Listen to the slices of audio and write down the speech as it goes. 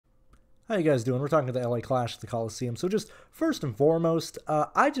How you guys doing? We're talking to the LA Clash at the Coliseum. So just first and foremost,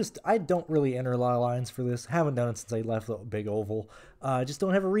 I don't really enter a lot of lines for this. Haven't done it since I left the big oval. I just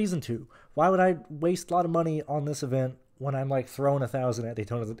don't have a reason to. Why would I waste a lot of money on this event when I'm like throwing 1,000 at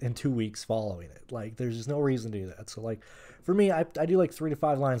Daytona in 2 weeks following it? Like, there's just no reason to do that. So like, for me, I do like 3 to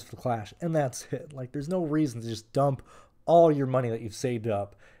 5 lines for the Clash, and that's it. Like, there's no reason to just dump all your money that you've saved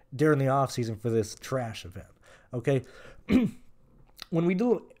up during the off season for this trash event. Okay. When we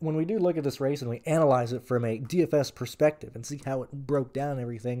do look at this race and we analyze it from a DFS perspective and see how it broke down and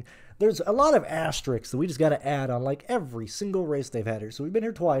everything, there's a lot of asterisks that we just got to add on like every single race they've had here. So we've been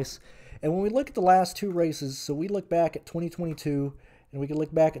here twice, and when we look at the last 2 races, so we look back at 2022 and we can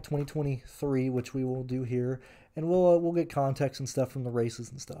look back at 2023, which we will do here, and we'll get context and stuff from the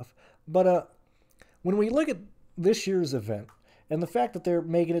races and stuff. But when we look at this year's event and the fact that they're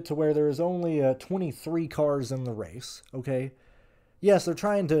making it to where there is only 23 cars in the race, okay. Yes, they're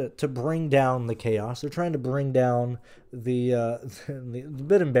trying to bring down the chaos. They're trying to bring down the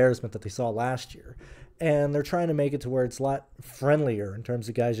bit of embarrassment that they saw last year. And they're trying to make it to where it's a lot friendlier in terms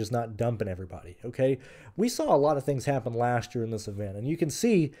of guys just not dumping everybody, okay? We saw a lot of things happen last year in this event. And you can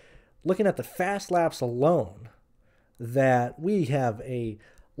see, looking at the fast laps alone, that we have a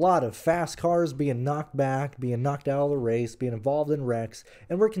lot of fast cars being knocked back, being knocked out of the race, being involved in wrecks,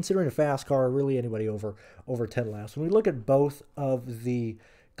 and we're considering a fast car really anybody over 10 laps. When we look at both of the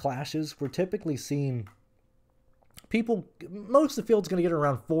clashes, we're typically seeing people, most of the field's going to get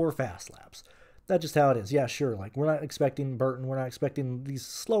around 4 fast laps. That's just how it is. Yeah, sure, like we're not expecting Burton, we're not expecting these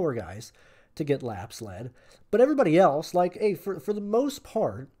slower guys to get laps led, but everybody else, like, hey, for the most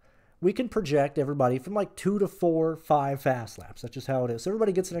part, we can project everybody from like 2 to 4, 5 fast laps. That's just how it is. So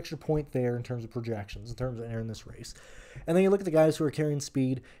everybody gets an extra point there in terms of projections, in terms of entering this race. And then you look at the guys who are carrying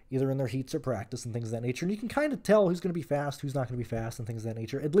speed, either in their heats or practice and things of that nature. And you can kind of tell who's going to be fast, who's not going to be fast, and things of that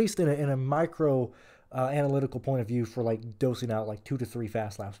nature, at least in a micro analytical point of view for like dosing out like 2 to 3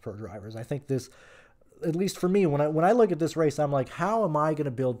 fast laps per drivers. I think this, at least for me, when I look at this race, I'm like, how am I going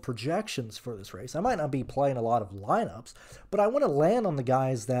to build projections for this race? I might not be playing a lot of lineups, but I want to land on the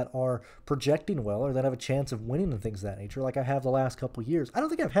guys that are projecting well or that have a chance of winning and things of that nature, like I have the last couple of years. I don't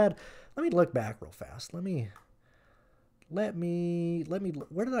think I've had. Let me look back real fast. Let me.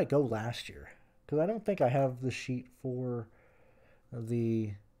 Where did I go last year? Because I don't think I have the sheet for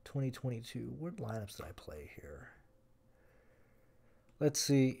the 2022. What lineups did I play here? Let's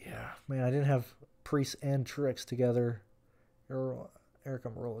see. Yeah, man, I didn't have Priest and Truex together. Eric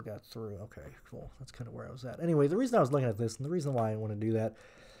Amarola got through. Okay, cool. That's kind of where I was at. Anyway, the reason I was looking at this and the reason why I want to do that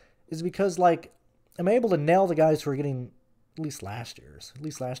is because, like, I'm able to nail the guys who are getting at least last year's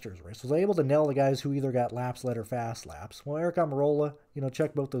race. Was I able to nail the guys who either got laps led or fast laps? Well, Eric Amarola,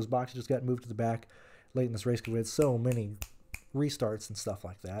 check both those boxes, just got moved to the back late in this race because we had so many restarts and stuff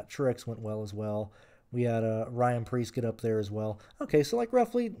like that. Truex went well as well. We had Ryan Priest get up there as well. Okay, so like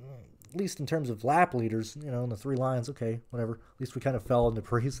roughly, at least in terms of lap leaders, in the 3 lines, okay, whatever. At least we kind of fell into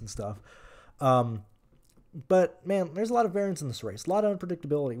Priest and stuff. But, man, there's a lot of variance in this race, a lot of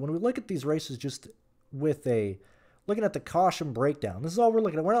unpredictability. When we look at these races just with looking at the caution breakdown, this is all we're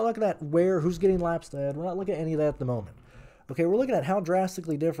looking at. We're not looking at who's getting laps led. We're not looking at any of that at the moment. Okay, we're looking at how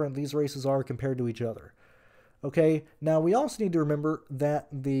drastically different these races are compared to each other. Okay, now we also need to remember that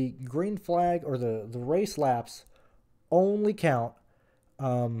the green flag or the race laps only count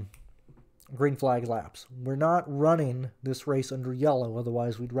green flag laps. We're not running this race under yellow,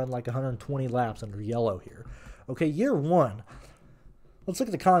 otherwise we'd run like 120 laps under yellow here. Okay, year 1, let's look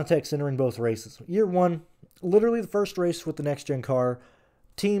at the context entering both races. Year 1, literally the first race with the next-gen car,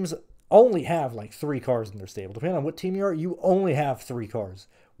 teams only have like 3 cars in their stable. Depending on what team you are, you only have 3 cars.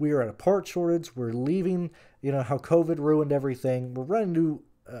 We are at a part shortage. We're leaving, how COVID ruined everything. We're running into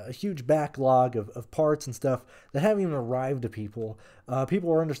a huge backlog of parts and stuff that haven't even arrived to people.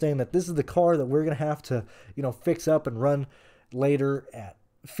 People are understanding that this is the car that we're going to have to, fix up and run later at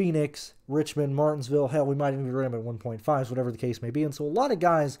Phoenix, Richmond, Martinsville. Hell, we might even be running at 1.5s, whatever the case may be. And so a lot of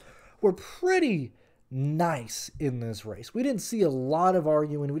guys were pretty nice in this race. We didn't see a lot of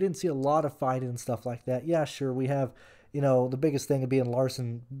arguing. We didn't see a lot of fighting and stuff like that. Yeah, sure, we have the biggest thing of being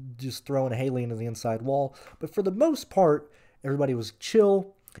Larson just throwing a Haley into the inside wall. But for the most part, everybody was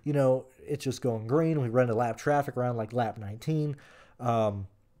chill. It's just going green. We run into lap traffic around like lap 19. And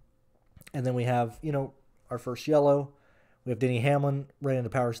then we have, our first yellow. We have Denny Hamlin ran into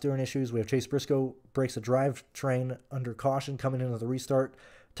power steering issues. We have Chase Briscoe breaks the drivetrain under caution coming into the restart.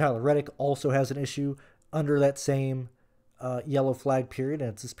 Tyler Reddick also has an issue under that same yellow flag period,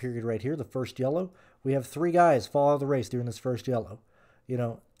 and it's this period right here, the first yellow. We have 3 guys fall out of the race during this first yellow.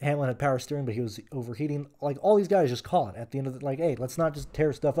 Hamlin had power steering, but he was overheating. Like, all these guys just call it at the end of the, like, hey, let's not just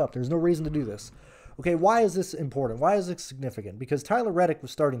tear stuff up. There's no reason to do this. Okay, why is this important? Why is this significant? Because Tyler Reddick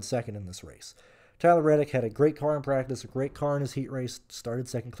was starting second in this race. Tyler Reddick had a great car in practice, a great car in his heat race, started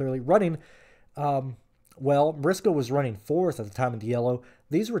second clearly, running well. Briscoe was running fourth at the time of the yellow.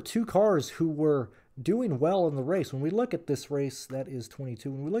 These were two cars who were doing well in the race. When we look at this race, that is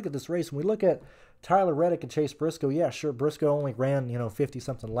 22. When we look at this race, when we look at Tyler Reddick and Chase Briscoe, yeah, sure, Briscoe only ran,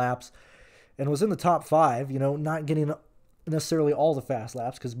 50-something laps and was in the top 5, not getting necessarily all the fast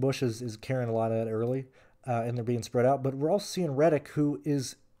laps because Busch is carrying a lot of that early and they're being spread out. But we're also seeing Reddick, who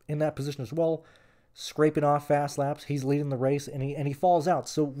is in that position as well, scraping off fast laps. He's leading the race, and he falls out.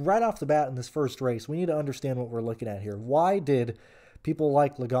 So right off the bat in this first race, we need to understand what we're looking at here. Why did people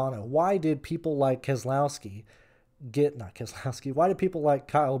like Logano, why did people like Keselowski why did people like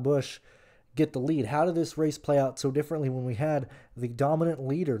Kyle Busch get the lead? How did this race play out so differently when we had the dominant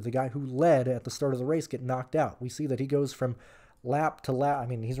leader, the guy who led at the start of the race, get knocked out? We see that he goes from lap to lap. I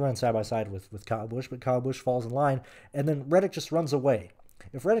mean, he's running side by side with Kyle Busch, but Kyle Busch falls in line, and then Reddick just runs away.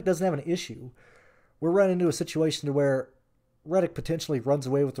 If Reddick doesn't have an issue, we're running into a situation to where Reddick potentially runs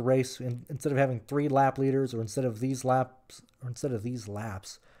away with the race, and instead of having 3 lap leaders, or instead of these laps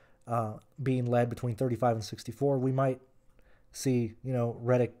being led between 35 and 64, we might see,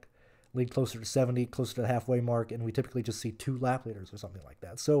 Reddick lead closer to 70, closer to the halfway mark, and we typically just see 2 lap leaders or something like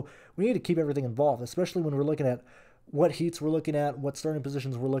that. So we need to keep everything involved, especially when we're looking at what heats we're looking at, what starting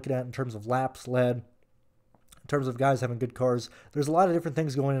positions we're looking at in terms of laps led, in terms of guys having good cars. There's a lot of different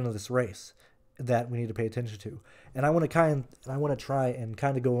things going into this race that we need to pay attention to, and I want to try and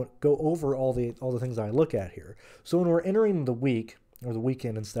kind of go over all the things I look at here. So when we're entering the week or the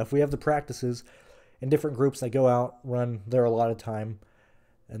weekend and stuff, we have the practices in different groups. They go out, run there a lot of time,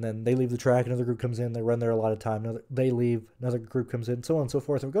 and then they leave the track. Another group comes in, they run there a lot of time. They leave, another group comes in, so on and so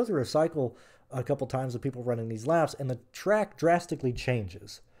forth. And we go through a cycle a couple times of people running these laps, and the track drastically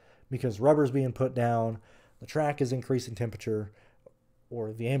changes because rubber's being put down, the track is increasing temperature,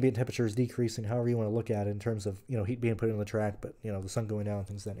 or the ambient temperature is decreasing, however you want to look at it, in terms of, heat being put in the track, but, the sun going down,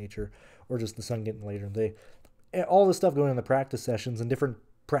 things of that nature, or just the sun getting later in the day. All this stuff going in the practice sessions and different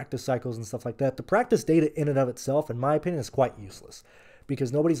practice cycles and stuff like that. The practice data in and of itself, in my opinion, is quite useless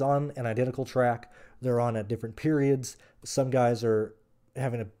because nobody's on an identical track. They're on at different periods. Some guys are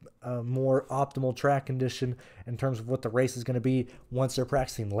having a more optimal track condition in terms of what the race is going to be once they're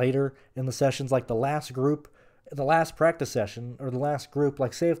practicing later in the sessions. Like the last practice session, or the last group,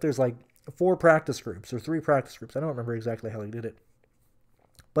 like say if there's like 4 practice groups or 3 practice groups, I don't remember exactly how they did it,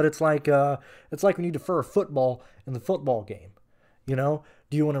 but it's like when you defer football in the football game.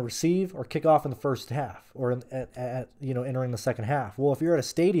 Do you want to receive or kick off in the first half, or entering the second half? Well, if you're at a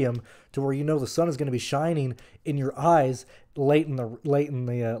stadium to where the sun is going to be shining in your eyes late in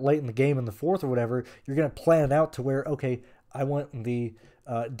the game in the fourth or whatever, you're going to plan it out to where, okay, I want the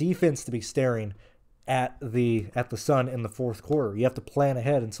defense to be staring at the sun in the fourth quarter. You have to plan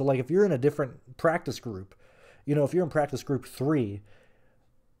ahead. And so, like, if you're in a different practice group, if you're in practice group 3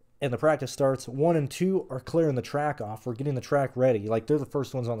 and the practice starts, 1 and 2 are clearing the track off. We're getting the track ready. Like, they're the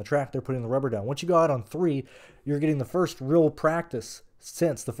first ones on the track. They're putting the rubber down. Once you go out on 3, you're getting the first real practice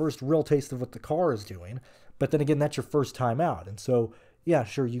sense, the first real taste of what the car is doing. But then again, that's your first time out. And so, yeah,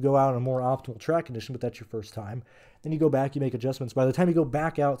 sure, you go out in a more optimal track condition, but that's your first time. Then you go back, you make adjustments. By the time you go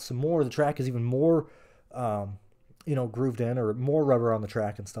back out some more, the track is even more, grooved in, or more rubber on the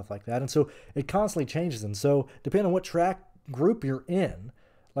track and stuff like that. And so it constantly changes. And so depending on what track group you're in,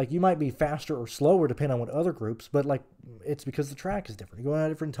 like, you might be faster or slower depending on what other groups, but like, it's because the track is different. You're going at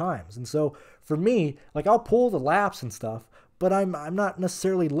different times. And so for me, like, I'll pull the laps and stuff, but I'm not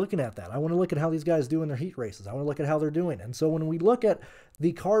necessarily looking at that. I want to look at how these guys do in their heat races. I want to look at how they're doing. And so when we look at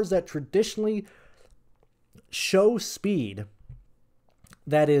the cars that traditionally show speed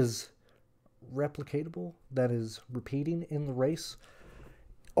that is replicatable, that is repeating in the race,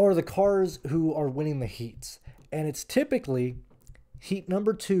 are the cars who are winning the heats. And it's typically heat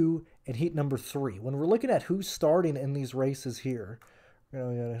number 2 and heat number 3. When we're looking at who's starting in these races here,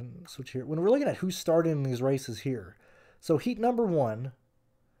 switch here. When we're looking at who's starting in these races here, so heat number 1,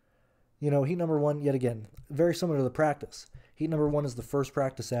 yet again, very similar to the practice. Heat number 1 is the first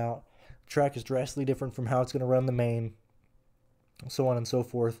practice out. Track is drastically different from how it's going to run the main, so on and so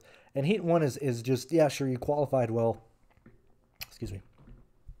forth. And heat 1 is just, yeah, sure, you qualified well. Excuse me.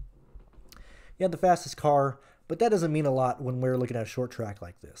 You had the fastest car, but that doesn't mean a lot when we're looking at a short track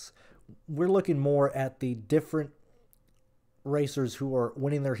like this. We're looking more at the different racers who are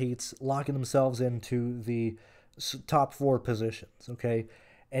winning their heats, locking themselves into the top 4 positions, okay?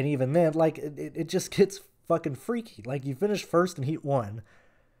 And even then, like, it just gets fucking freaky. Like, you finish first in heat 1,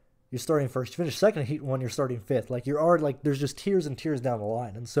 you're starting first. You finish second in Heat 1, you're starting fifth. Like, you're already, like, there's just tiers and tiers down the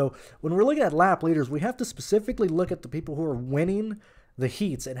line. And so when we're looking at lap leaders, we have to specifically look at the people who are winning the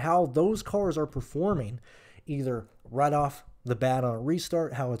heats and how those cars are performing, either right off the bat on a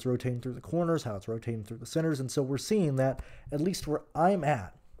restart, how it's rotating through the corners, how it's rotating through the centers. And so we're seeing that, at least where I'm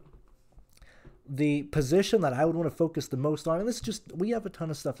at, the position that I would want to focus the most on, and this is just, we have a ton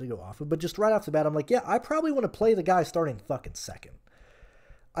of stuff to go off of, but just right off the bat, I'm like, yeah, I probably want to play the guy starting fucking second.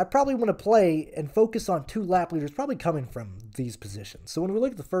 I probably want to play and focus on 2 lap leaders probably coming from these positions. So when we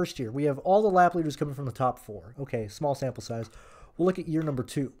look at the first year, we have all the lap leaders coming from the top 4. Okay, small sample size. We'll look at year number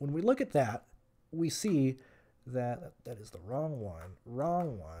 2. When we look at that, we see that is the wrong one.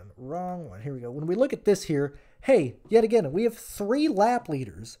 Here we go. When we look at this here, hey, yet again, we have 3 lap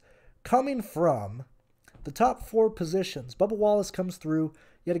leaders coming from the top 4 positions. Bubba Wallace comes through.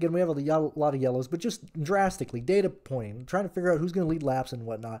 Yet again, we have a lot of yellows, but just drastically, data pointing, trying to figure out who's going to lead laps and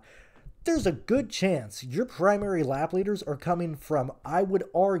whatnot. There's a good chance your primary lap leaders are coming from, I would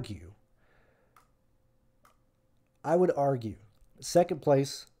argue, second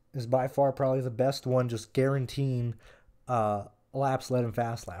place is by far probably the best one, just guaranteeing laps led and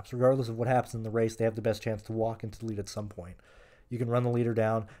fast laps. Regardless of what happens in the race, they have the best chance to walk into the lead at some point. You can run the leader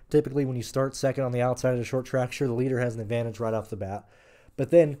down. Typically, when you start second on the outside of the short track, sure, the leader has an advantage right off the bat. But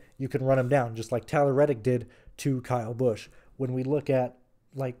then you can run him down, just like Tyler Reddick did to Kyle Busch. When we look at,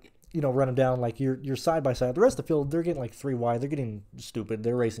 like, you know, run him down, like you're side by side. The rest of the field, they're getting like 3 wide. They're getting stupid.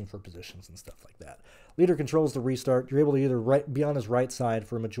 They're racing for positions and stuff like that. Leader controls the restart. You're able to either be on his right side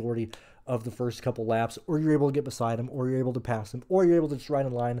for a majority of the first couple laps, or you're able to get beside him, or you're able to pass him, or you're able to just ride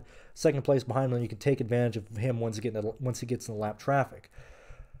in line, second place behind him, and you can take advantage of him once he gets in the lap traffic.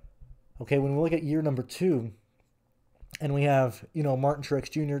 Okay, when we look at year number 2, and we have, you know, Martin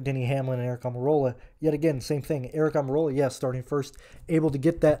Truex Jr., Denny Hamlin, and Eric Almirola. Yet again, same thing. Eric Almirola, yes, starting first, able to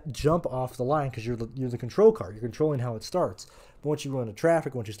get that jump off the line because you're the control car. You're controlling how it starts. But once you run into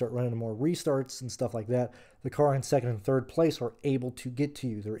traffic, once you start running into more restarts and stuff like that, the car in second and third place are able to get to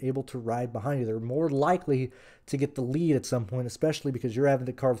you. They're able to ride behind you. They're more likely to get the lead at some point, especially because you're having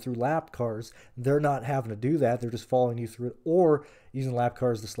to carve through lap cars. They're not having to do that. They're just following you through it or using lap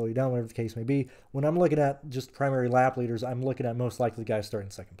cars to slow you down, whatever the case may be. When I'm looking at just primary lap leaders, I'm looking at most likely the guy starting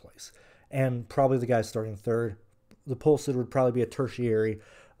second place and probably the guy starting third. The pole sitter would probably be a tertiary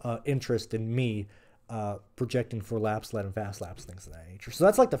interest in me projecting for laps led and fast laps, things of that nature. So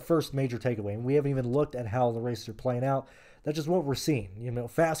that's like the first major takeaway. And we haven't even looked at how the races are playing out. That's just what we're seeing. You know,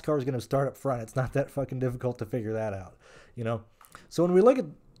 fast car is going to start up front. It's not that fucking difficult to figure that out, you know. So when we look at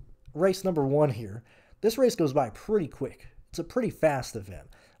race number 1 here, this race goes by pretty quick. It's a pretty fast event.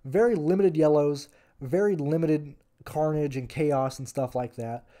 Very limited yellows, very limited carnage and chaos and stuff like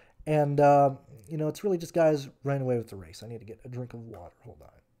that. And, you know, it's really just guys running away with the race. I need to get a drink of water. Hold on.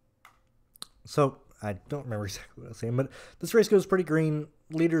 So I don't remember exactly what I was saying, but this race goes pretty green.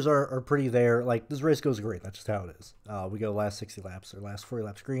 Leaders are pretty there. Like, this race goes great. That's just how it is. We go last 60 laps or last 40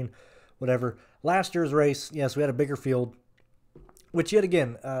 laps green, whatever. Last year's race, yes, we had a bigger field, which yet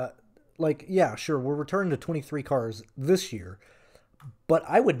again, like, yeah, sure, we're returning to 23 cars this year, but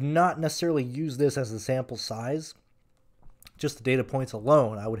I would not necessarily use this as the sample size. Just the data points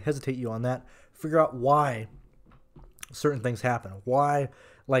alone, I would hesitate you on that. Figure out why certain things happen. Why,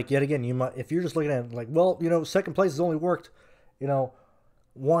 like, yet again, you might, if you're just looking at it like, well, you know, second place has only worked, you know,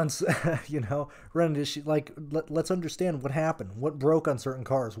 once, you know, run into, like, let's understand what happened, what broke on certain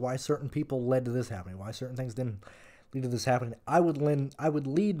cars, why certain people led to this happening, why certain things didn't lead to this happening. I would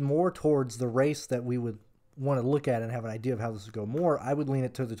lead more towards the race that we would want to look at and have an idea of how this would go more. I would lean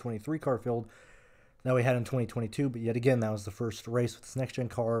it to the 23 car field that we had in 2022, but yet again, that was the first race with this next-gen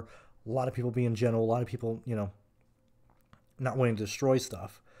car. A lot of people being general, a lot of people, you know, not wanting to destroy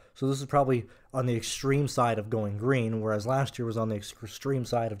stuff. So this is probably on the extreme side of going green, whereas last year was on the extreme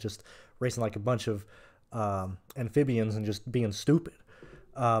side of just racing like a bunch of amphibians and just being stupid.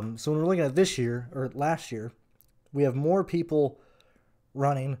 So when we're looking at this year, or last year, we have more people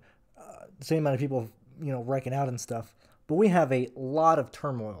running, the same amount of people, you know, wrecking out and stuff, but we have a lot of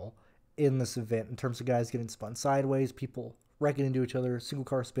turmoil in this event in terms of guys getting spun sideways, people wrecking into each other, single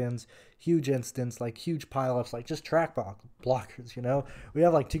car spins, huge incidents, like huge pileups, like just track blockers, you know? We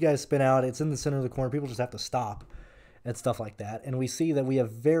have like 2 guys spin out, it's in the center of the corner, people just have to stop and stuff like that. And we see that we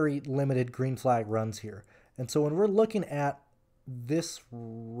have very limited green flag runs here. And so when we're looking at this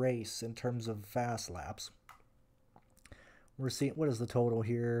race in terms of fast laps, we're seeing, what is the total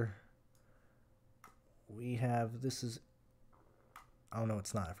here? We have, this is, oh no,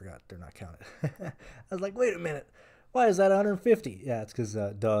 it's not, I forgot, they're not counted. I was like, wait a minute. Why is that 150? Yeah, it's because,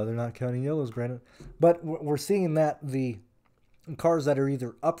 duh, they're not counting yellows, Brandon. But we're seeing that the cars that are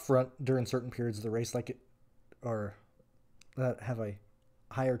either up front during certain periods of the race, like it, or that have a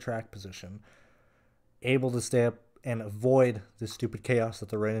higher track position, able to stay up and avoid the stupid chaos that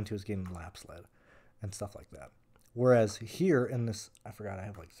they're right into is getting laps led and stuff like that. Whereas here in this, I forgot I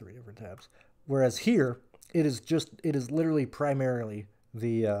have like 3 different tabs. Whereas here, it is literally primarily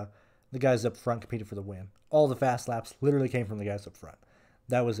the guys up front competing for the win. All the fast laps literally came from the guys up front.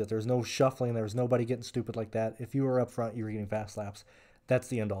 That was it. There was no shuffling. There was nobody getting stupid like that. If you were up front, you were getting fast laps. That's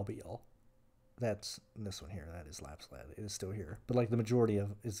the end all be all. That's this one here. That is laps led. It is still here. But like the majority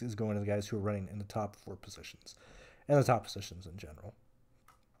of is going to the guys who are running in the top 4 positions and the top positions in general.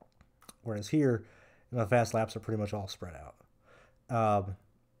 Whereas here, the fast laps are pretty much all spread out.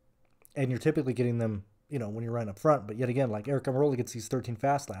 And you're typically getting them, when you're running up front. But yet again, like Eric Almirola gets these 13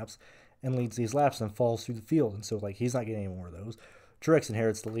 fast laps and leads these laps and falls through the field. And so, like, he's not getting any more of those. Truex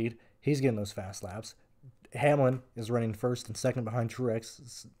inherits the lead. He's getting those fast laps. Hamlin is running first and second behind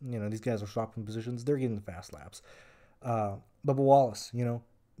Truex. These guys are swapping positions. They're getting the fast laps. Bubba Wallace,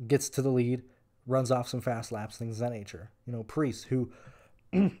 gets to the lead, runs off some fast laps, things of that nature. Priest, who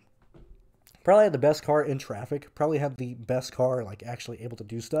probably had the best car in traffic, probably had the best car, like, actually able to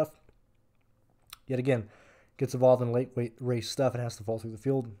do stuff. Yet again, gets involved in late race stuff and has to fall through the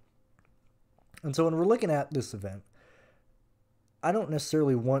field. And so when we're looking at this event, I don't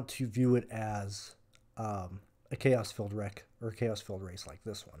necessarily want to view it as a chaos-filled wreck or a chaos-filled race like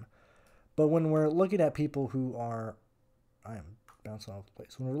this one. But when we're looking at people who are... I am bouncing off the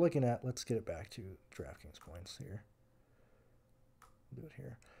place. When we're looking at... Let's get it back to DraftKings points here. Do it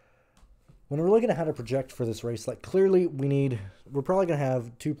here. When we're looking at how to project for this race, like, clearly we're probably going to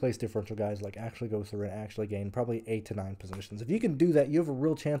have 2 place differential guys, like, actually go through and actually gain probably 8 to 9 positions. If you can do that, you have a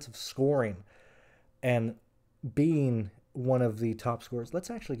real chance of scoring and being one of the top scorers.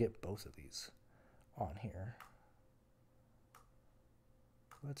 Let's actually get both of these on here.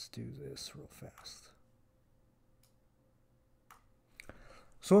 Let's do this real fast.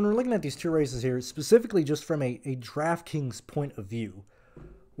 So when we're looking at these 2 races here, specifically just from a DraftKings point of view,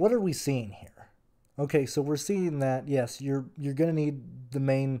 what are we seeing here? Okay, so we're seeing that, yes, you're going to need the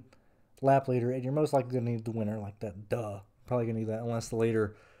main lap leader, and you're most likely going to need the winner, like that, duh. Probably going to need that unless the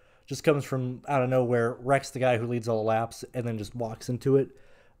leader just comes from out of nowhere, wrecks the guy who leads all the laps, and then just walks into it.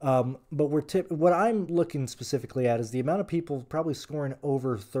 But what I'm looking specifically at is the amount of people probably scoring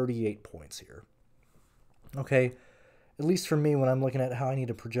over 38 points here. Okay, at least for me when I'm looking at how I need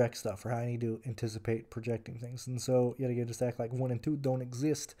to project stuff or how I need to anticipate projecting things. And so, yet again, just act like 1 and 2 don't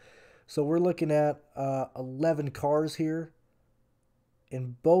exist. So we're looking at 11 cars here.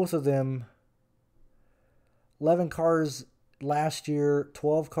 In both of them, 11 cars last year,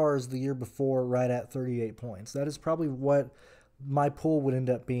 12 cars the year before, right at 38 points. That is probably what my pool would end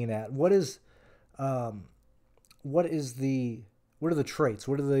up being at. What are the traits?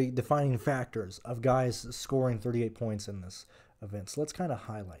 What are the defining factors of guys scoring 38 points in this event? So let's kind of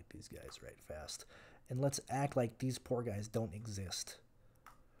highlight these guys right fast. And let's act like these poor guys don't exist.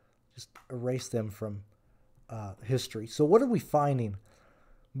 Just erase them from history. So what are we finding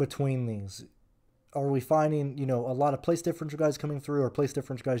between these? Are we finding, a lot of place differential guys coming through, or place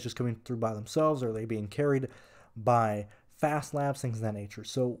differential guys just coming through by themselves? Are they being carried by fast laps, things of that nature?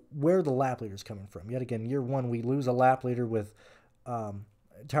 So where are the lap leaders coming from? Yet again, year 1, we lose a lap leader with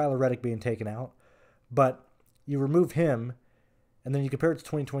Tyler Reddick being taken out. But you remove him, and then you compare it to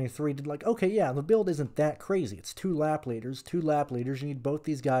 2023, like, okay, yeah, the build isn't that crazy. It's 2 lap leaders. You need both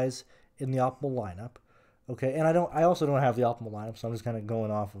these guys in the optimal lineup. Okay, and I also don't have the optimal lineup, so I'm just kind of going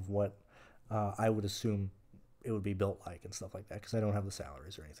off of what I would assume it would be built like and stuff like that, because I don't have the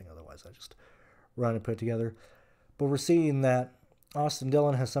salaries or anything. Otherwise, I just run and put it together. But we're seeing that Austin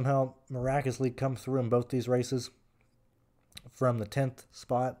Dillon has somehow miraculously come through in both these races from the 10th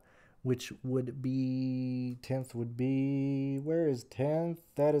spot, which would be, 10th would be, where is 10th?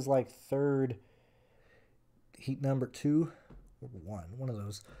 That is like 3rd, heat number 2, or 1 of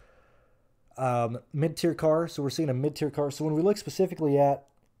those. Mid-tier car, so we're seeing a mid-tier car. So when we look specifically at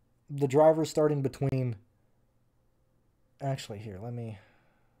the drivers starting between, actually here, let me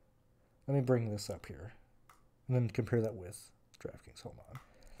bring this up here and then compare that with DraftKings. Hold on.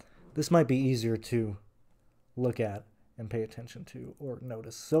 This might be easier to look at and pay attention to or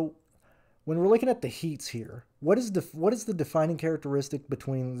notice. So when we're looking at the heats here, what is the defining characteristic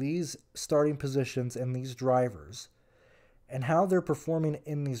between these starting positions and these drivers and how they're performing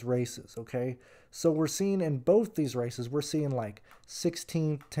in these races? Okay, so we're seeing in both these races, we're seeing like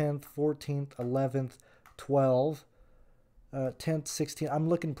 16th, 10th, 14th, 11th, 12th, 10th, 16th. I'm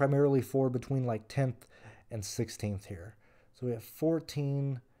looking primarily for between like 10th and 16th here. So we have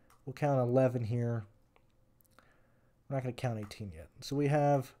 14, we'll count 11 here. We're not going to count 18 yet. So we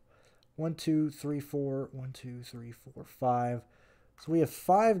have 1, 2, 3, 4, 1, 2, 3, 4, 5. So we have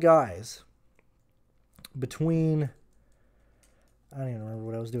 5 guys between, I don't even remember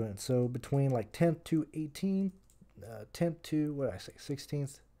what I was doing. So between like 10th to 18th, 10th to, what did I say,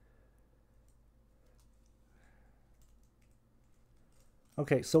 16th?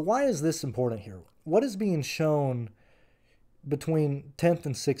 Okay, so why is this important here? What is being shown between 10th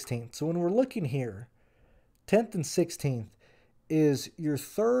and 16th? So when we're looking here, 10th and 16th is your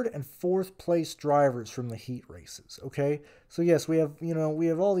 3rd and 4th place drivers from the heat races, okay? So yes, we have, we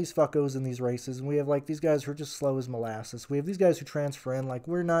have all these fuckos in these races, and we have like these guys who are just slow as molasses. We have these guys who transfer in, like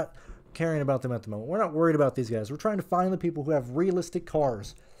we're not caring about them at the moment. We're not worried about these guys. We're trying to find the people who have realistic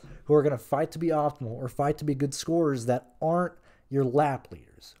cars, who are going to fight to be optimal or fight to be good scorers that aren't your lap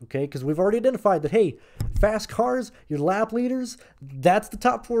leaders, okay? Because we've already identified that, hey, fast cars, your lap leaders, that's the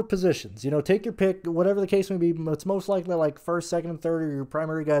top 4 positions. Take your pick, whatever the case may be. It's most likely like 1st, 2nd, and 3rd are your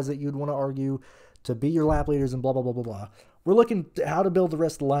primary guys that you'd want to argue to be your lap leaders and blah, blah, blah, blah, blah. We're looking at how to build the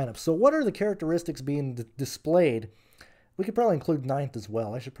rest of the lineup. So what are the characteristics being displayed? We could probably include 9th as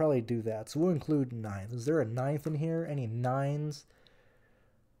well. I should probably do that. So we'll include 9th. Is there a 9th in here? Any 9s?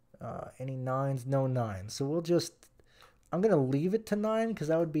 Any 9s? No 9s. So we'll just... I'm going to leave it to 9 because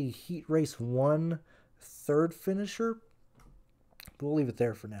that would be Heat Race 1 3rd finisher. But we'll leave it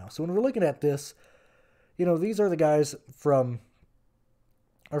there for now. So when we're looking at this, these are the guys are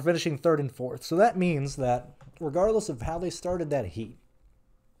finishing 3rd and 4th. So that means that regardless of how they started that heat,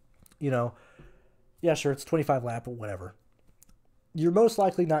 yeah, sure, it's 25 lap or whatever. You're most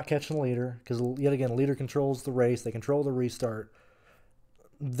likely not catching the leader because, yet again, the leader controls the race. They control the restart.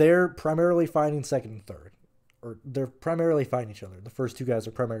 They're primarily fighting 2nd and 3rd. Or they're primarily fighting each other. The first 2 guys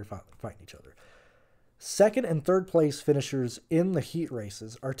are primarily fighting each other. 2nd and 3rd place finishers in the heat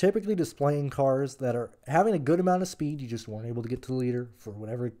races are typically displaying cars that are having a good amount of speed. You just weren't able to get to the leader for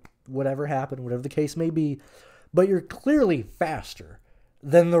whatever happened, whatever the case may be. But you're clearly faster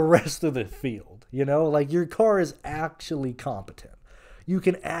than the rest of the field. Like your car is actually competent. You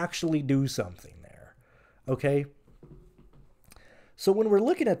can actually do something there. Okay? So when we're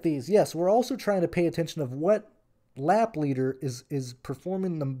looking at these, yes, we're also trying to pay attention of what lap leader is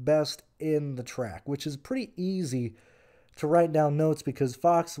performing the best in the track, which is pretty easy to write down notes because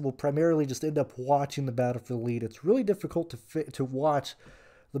Fox will primarily just end up watching the battle for the lead. It's really difficult to watch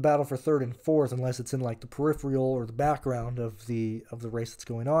the battle for 3rd and 4th unless it's in like the peripheral or the background of the race that's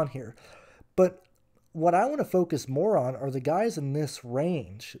going on here. But what I want to focus more on are the guys in this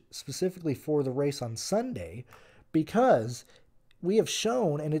range, specifically for the race on Sunday, because we have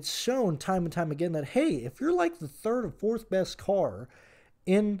shown, and it's shown time and time again, that, hey, if you're like the 3rd or 4th best car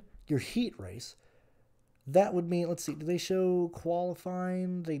in your heat race, that would mean, let's see, do they show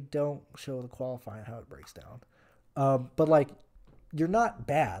qualifying? They don't show the qualifying, how it breaks down. But, like, you're not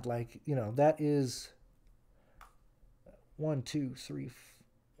bad. Like, that is 1, 2, 3,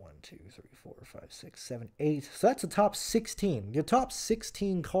 4, 5, 6, 7, 8. So that's the top 16. Your top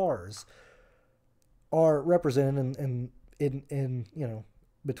 16 cars are represented in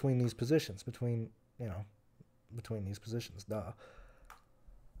between these positions, between these positions,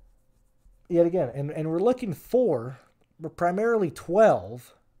 Yet again, and we're looking for primarily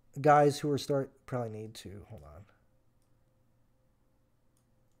 12 guys who are probably need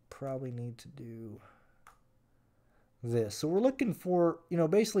to do this. So we're looking for,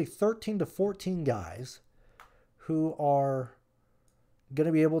 basically 13 to 14 guys who are going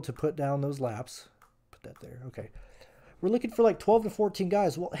to be able to put down those laps. Put that there. Okay. We're looking for like 12 to 14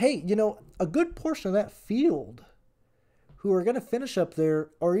 guys. Well, hey, a good portion of that field who are going to finish up there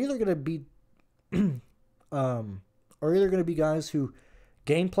are either going to be guys who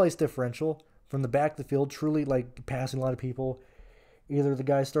gain place differential from the back of the field, truly like passing a lot of people. Either the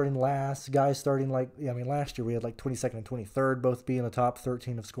guys starting last, guys starting last year we had like 22nd and 23rd both be in the top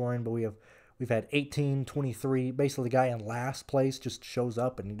 13 of scoring, but we've had 18, 23. Basically, the guy in last place just shows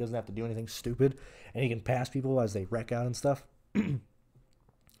up and he doesn't have to do anything stupid, and he can pass people as they wreck out and stuff.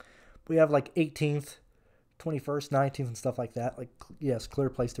 We have like 18th, 21st, 19th, and stuff like that. Like, yes, clear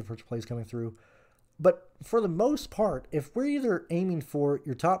place differential plays coming through. But for the most part, if we're either aiming for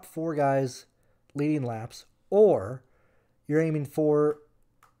your top 4 guys leading laps, or you're aiming for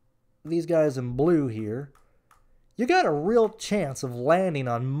these guys in blue here, you got a real chance of landing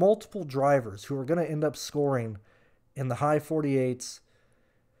on multiple drivers who are going to end up scoring in the high 48s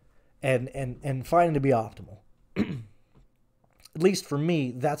and finding to be optimal. At least for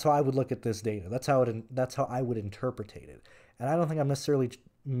me, that's how I would look at this data. That's how I would interpret it. And I don't think I'm necessarily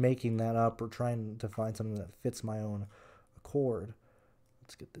making that up or trying to find something that fits my own accord.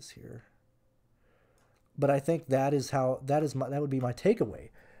 Let's get this here. But I think that would be my takeaway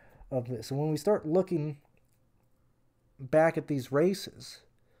of this. And when we start looking back at these races,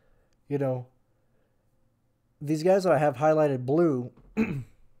 you know, these guys that I have highlighted blue,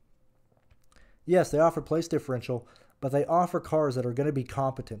 yes, they offer place differential, but they offer cars that are going to be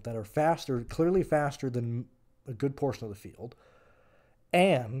competent, that are faster, clearly faster than a good portion of the field,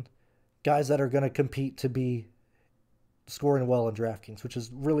 and guys that are going to compete to be scoring well in DraftKings, which is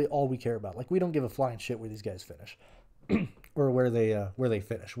really all we care about. Like, we don't give a flying shit where these guys finish or where they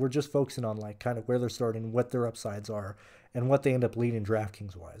finish. We're just focusing on like kind of where they're starting, what their upsides are, and what they end up leading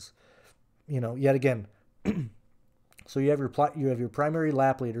DraftKings wise. You know, yet again, so you have your primary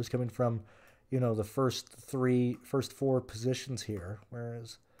lap leaders coming from, you know, the first four positions here.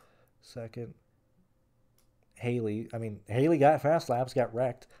 Whereas second, Haley got fast laps, got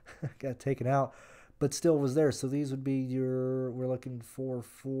wrecked, got taken out, but still was there. So these would be we're looking for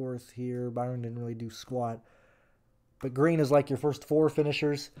fourth here. Byron didn't really do squat. But green is like your first four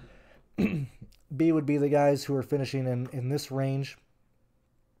finishers. B would be the guys who are finishing in this range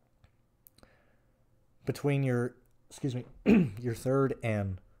between your third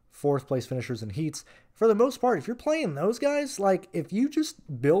and fourth place finishers in heats. For the most part, if you're playing those guys, like if you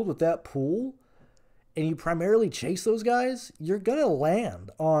just build with that pool and you primarily chase those guys, you're going to land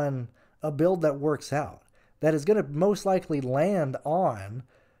on a build that works out. That is going to most likely land on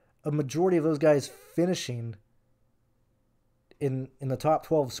a majority of those guys finishing in the top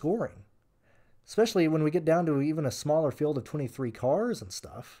 12 scoring. Especially when we get down to even a smaller field of 23 cars and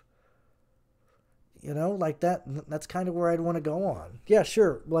stuff. You know, like that's kind of where I'd want to go on. Yeah,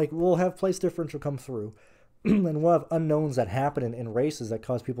 sure. Like, we'll have place differential come through. And we'll have unknowns that happen in races that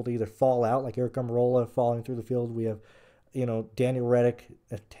cause people to either fall out, like Eric Almirola falling through the field. We have, you know, Tyler Reddick,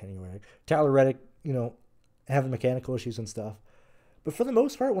 you know, having mechanical issues and stuff. But for the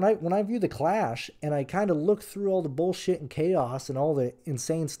most part, when I view the Clash and I kind of look through all the bullshit and chaos and all the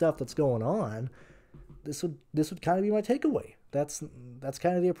insane stuff that's going on, this would kind of be my takeaway. That's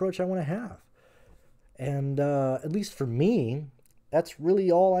kind of the approach I want to have. And at least for me, that's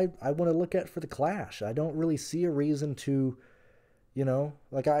really all I want to look at for the Clash. I don't really see a reason to, you know,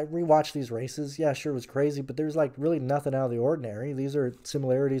 like I rewatched these races. Yeah, sure, it was crazy, but there's like really nothing out of the ordinary. These are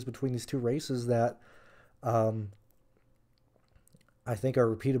similarities between these two races that I think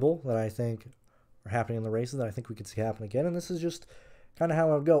are repeatable, that I think are happening in the races, that I think we could see happen again. And this is just kind of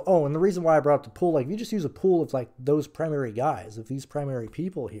how I would go. Oh, and the reason why I brought up the pool, like if you just use a pool of like those primary guys, of these primary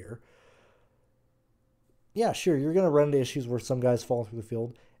people here, yeah, sure, you're going to run into issues where some guys fall through the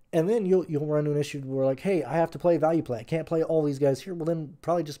field. And then you'll run into an issue where like, hey, I have to play value play. I can't play all these guys here. Well, then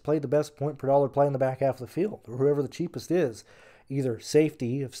probably just play the best point per dollar play in the back half of the field, or whoever the cheapest is. Either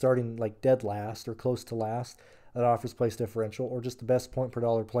safety of starting like dead last or close to last that offers place differential, or just the best point per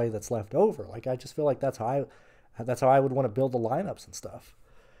dollar play that's left over. Like, I just feel like that's how I would want to build the lineups and stuff.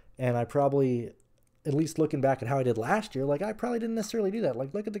 And I probably, at least looking back at how I did last year, like I probably didn't necessarily do that.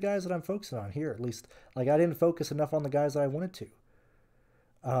 Like, look at the guys that I'm focusing on here. At least, like, I didn't focus enough on the guys that I wanted to.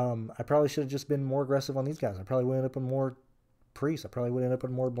 I probably should have just been more aggressive on these guys. I probably would end up on more Priest. I probably would end up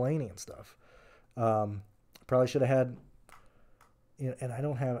on more Blaney and stuff. Probably should have had, you know, and I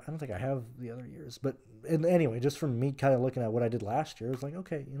don't think I have the other years. But anyway, just from me kind of looking at what I did last year, it's like,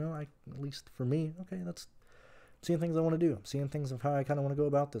 okay, you know, at least for me, okay, that's seeing things I want to do. I'm seeing things of how I kind of want to go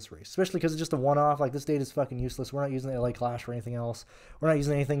about this race, especially because it's just a one-off. Like, this date is fucking useless. We're not using the LA Clash for anything else. We're not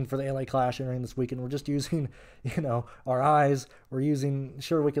using anything for the LA Clash entering this weekend. We're just using, you know, our eyes. We're using,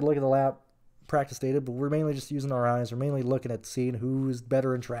 sure, we could look at the lap practice data, but we're mainly just using our eyes. We're mainly looking at seeing who is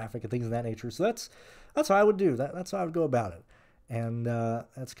better in traffic and things of that nature. So that's how I would do that. That's how I would go about it. And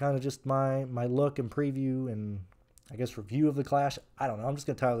that's kind of just my look and preview and, I guess, review of the Clash. I don't know. I'm just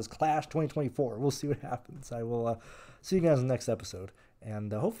going to title this Clash 2024. We'll see what happens. I will see you guys in the next episode.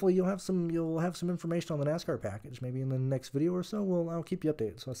 And hopefully you'll have some information on the NASCAR package. Maybe in the next video or so. I'll keep you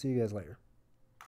updated. So I'll see you guys later.